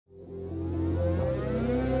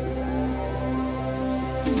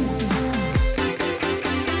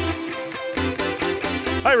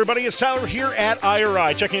Hi everybody, it's Tyler here at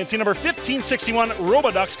IRI, checking in team number 1561,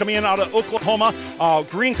 ROBODUCKS, coming in out of Oklahoma.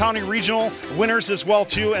 Greene County Regional winners as well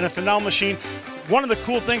too, and a phenomenal machine. One of the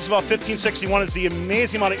cool things about 1561 is the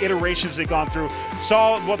amazing amount of iterations they've gone through.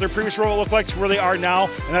 Saw what their previous robot looked like to where they are now,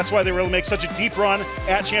 and that's why they really make such a deep run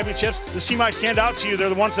at championships. This team might stand out to you. They're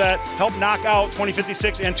the ones that helped knock out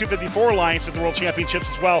 2056 and 254 Alliance at the World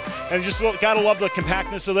Championships as well. And you just gotta love the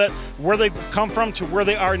compactness of that, where they come from to where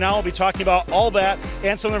they are now. We'll be talking about all that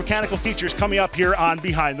and some of the mechanical features coming up here on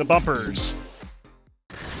Behind the Bumpers.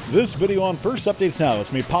 This video on First Updates Now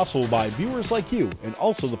is made possible by viewers like you and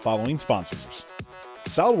also the following sponsors.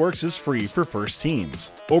 SolidWorks is free for first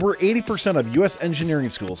teams. Over 80% of US engineering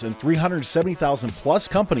schools and 370,000 plus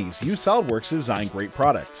companies use SolidWorks to design great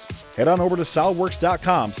products. Head on over to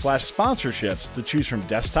solidworks.com/sponsorships to choose from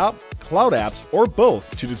desktop, cloud apps, or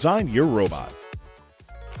both to design your robot.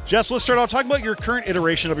 Jess, let's start out talking about your current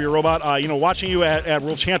iteration of your robot. Watching you at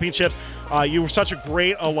World Championships, you were such a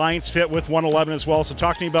great alliance fit with 111 as well. So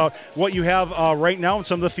talk to me about what you have right now and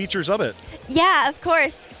some of the features of it. Yeah, of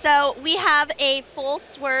course. So we have a full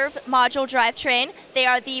swerve module drivetrain. They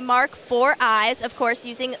are the Mark IV's, of course,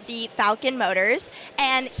 using the Falcon motors.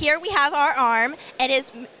 And here we have our arm. It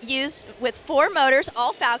is used with 4 motors,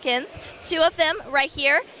 all Falcons. 2 of them right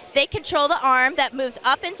here. They control the arm that moves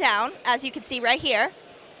up and down, as you can see right here.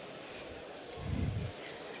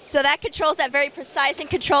 So that controls that very precise and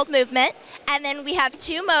controlled movement. And then we have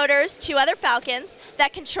 2 motors, 2 other Falcons,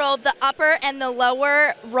 that control the upper and the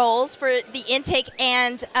lower rolls for the intake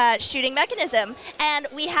and shooting mechanism. And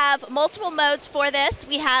we have multiple modes for this.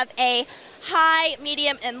 We have a high,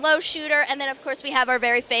 medium, and low shooter. And then, of course, we have our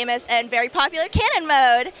very famous and very popular cannon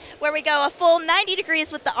mode, where we go a full 90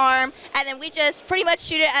 degrees with the arm, and then we just pretty much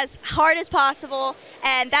shoot it as hard as possible.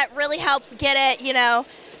 And that really helps get it,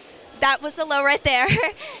 that was the low right there.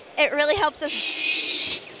 It really helps us.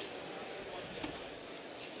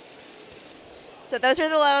 So those are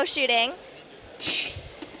the low shooting.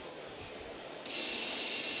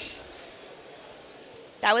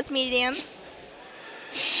 That was medium.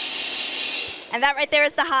 And that right there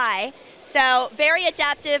is the high. So very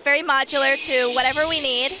adaptive, very modular to whatever we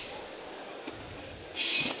need.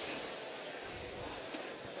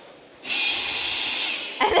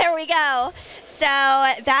 And there we go. So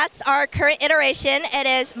that's our current iteration. It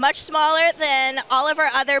is much smaller than all of our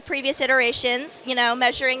other previous iterations,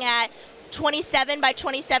 measuring at 27 by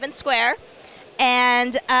 27 square.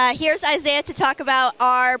 And here's Isaiah to talk about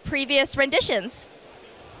our previous renditions.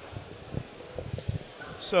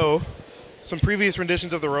 So, some previous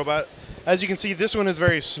renditions of the robot. As you can see, this one is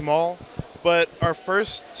very small, but our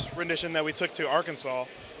first rendition that we took to Arkansas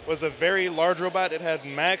was a very large robot. It had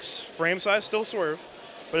max frame size, still swerve,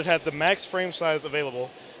 but it had the max frame size available,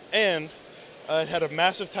 and it had a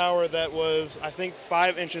massive tower that was, I think,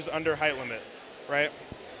 5 inches under height limit, right?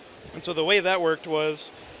 And so the way that worked was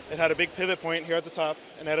it had a big pivot point here at the top,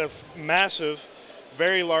 and it had a massive,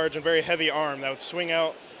 very large and very heavy arm that would swing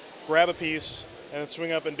out, grab a piece, and then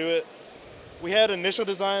swing up and do it. We had initial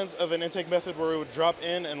designs of an intake method where we would drop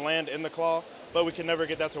in and land in the claw, but we could never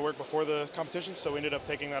get that to work before the competition, so we ended up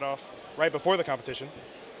taking that off right before the competition.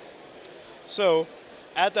 So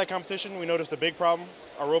at that competition, we noticed a big problem.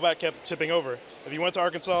 Our robot kept tipping over. If you went to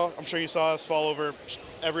Arkansas, I'm sure you saw us fall over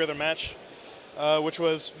every other match, which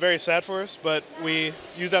was very sad for us, but we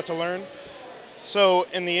used that to learn. So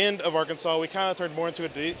in the end of Arkansas, we kind of turned more into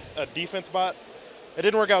a defense bot. It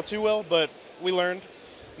didn't work out too well, but we learned.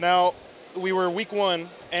 Now, we were week 1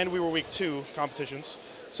 and we were week 2 competitions,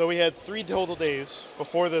 so we had 3 total days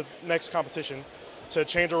before the next competition to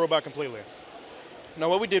change our robot completely. Now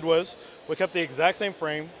what we did was, we kept the exact same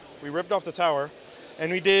frame, we ripped off the tower, and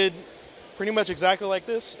we did pretty much exactly like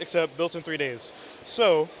this, except built in 3 days.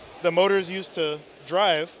 So the motors used to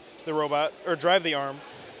drive the robot, or drive the arm,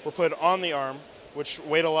 were put on the arm, which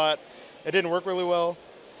weighed a lot. It didn't work really well,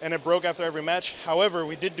 and it broke after every match. However,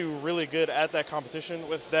 we did do really good at that competition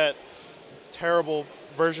with that terrible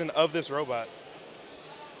version of this robot.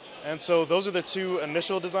 And so those are the 2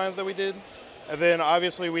 initial designs that we did. And then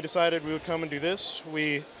obviously we decided we would come and do this.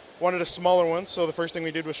 We wanted a smaller one, so the first thing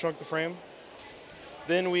we did was shrunk the frame.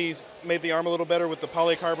 Then we made the arm a little better with the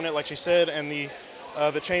polycarbonate, like she said, and the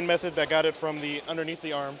chain method that got it from the underneath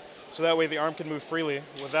the arm, so that way the arm can move freely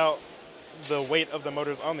without the weight of the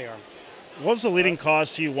motors on the arm. What was the leading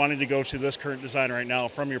cause to you wanting to go to this current design right now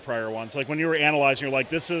from your prior ones? Like when you were analyzing, you're like,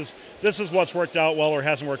 this is what's worked out well or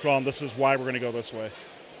hasn't worked well, and this is why we're going to go this way.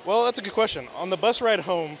 Well, that's a good question. On the bus ride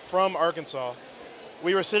home from Arkansas,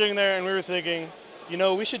 we were sitting there and we were thinking,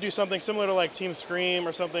 we should do something similar to like Team Scream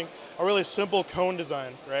or something, a really simple cone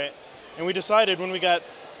design, right? And we decided when we got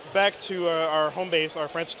back to our home base, our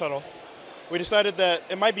Francis Tuttle, we decided that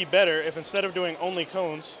it might be better if instead of doing only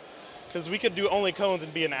cones, because we could do only cones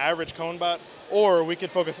and be an average cone bot, or we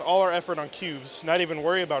could focus all our effort on cubes, not even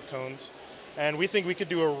worry about cones, and we think we could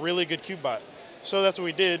do a really good cube bot. So that's what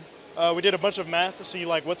we did. We did a bunch of math to see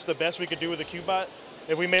like what's the best we could do with a cube bot.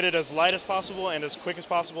 If we made it as light as possible and as quick as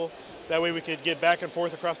possible, that way we could get back and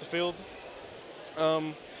forth across the field.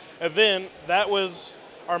 And then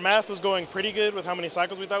our math was going pretty good with how many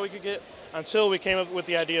cycles we thought we could get until we came up with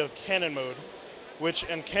the idea of cannon mode, which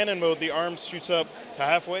in cannon mode, the arm shoots up to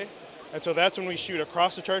halfway. And so that's when we shoot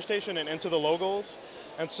across the charge station and into the low goals.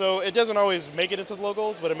 And so it doesn't always make it into the low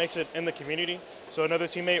goals, but it makes it in the community. So another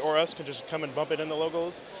teammate or us can just come and bump it in the low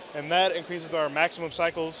goals. And that increases our maximum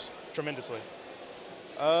cycles tremendously.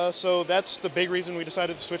 So that's the big reason we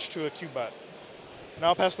decided to switch to a cube bot. Now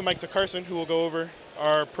I'll pass the mic to Carson, who will go over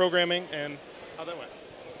our programming and how that went.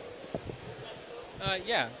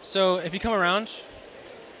 Yeah, so if you come around,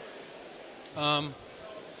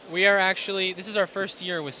 this is our first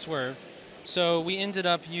year with Swerve, so we ended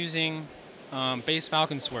up using base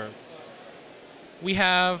Falcon Swerve. We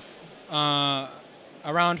have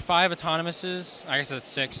around 5 autonomouses, I guess that's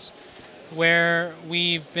 6, where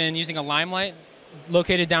we've been using a Limelight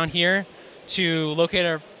located down here to locate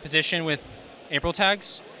our position with April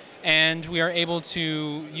tags, and we are able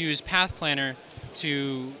to use Path Planner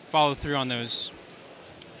to follow through on those.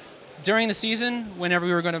 During the season, whenever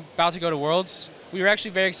we were about to go to Worlds, we were actually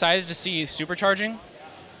very excited to see supercharging.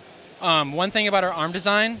 One thing about our arm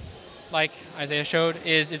design, like Isaiah showed,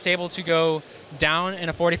 is it's able to go down in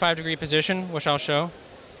a 45-degree position, which I'll show.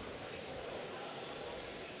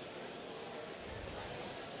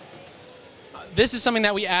 This is something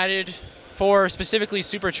that we added for specifically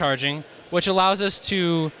supercharging, which allows us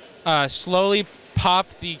to slowly pop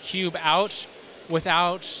the cube out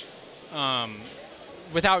without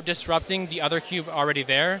disrupting the other cube already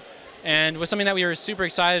there, and was something that we were super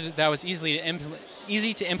excited that was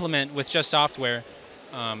easy to implement with just software,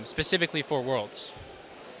 specifically for Worlds.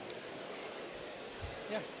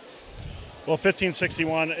 Yeah. Well,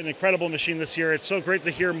 1561, an incredible machine this year. It's so great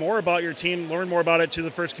to hear more about your team, learn more about it to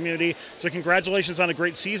the FIRST community. So congratulations on a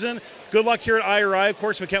great season. Good luck here at IRI. Of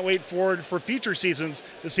course, we can't wait for future seasons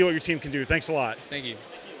to see what your team can do. Thanks a lot. Thank you.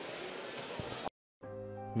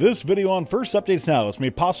 This video on First Updates Now is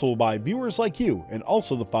made possible by viewers like you and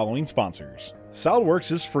also the following sponsors. SolidWorks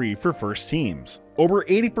is free for FIRST teams. Over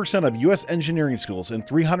 80% of US engineering schools and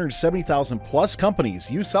 370,000 plus companies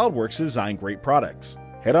use SolidWorks to design great products.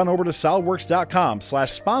 Head on over to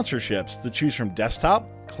solidworks.com/sponsorships to choose from desktop,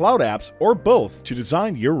 cloud apps, or both to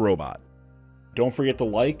design your robot. Don't forget to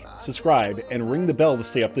like, subscribe, and ring the bell to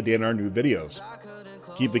stay up to date on our new videos.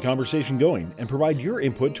 Keep the conversation going and provide your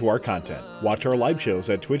input to our content. Watch our live shows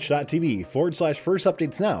at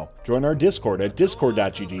twitch.tv/firstupdatesnow. Join our Discord at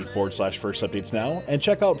discord.gg/firstupdatesnow. And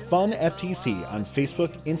check out Fun FTC on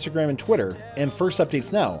Facebook, Instagram, and Twitter, and First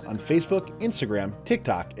Updates Now on Facebook, Instagram,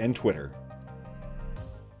 TikTok, and Twitter.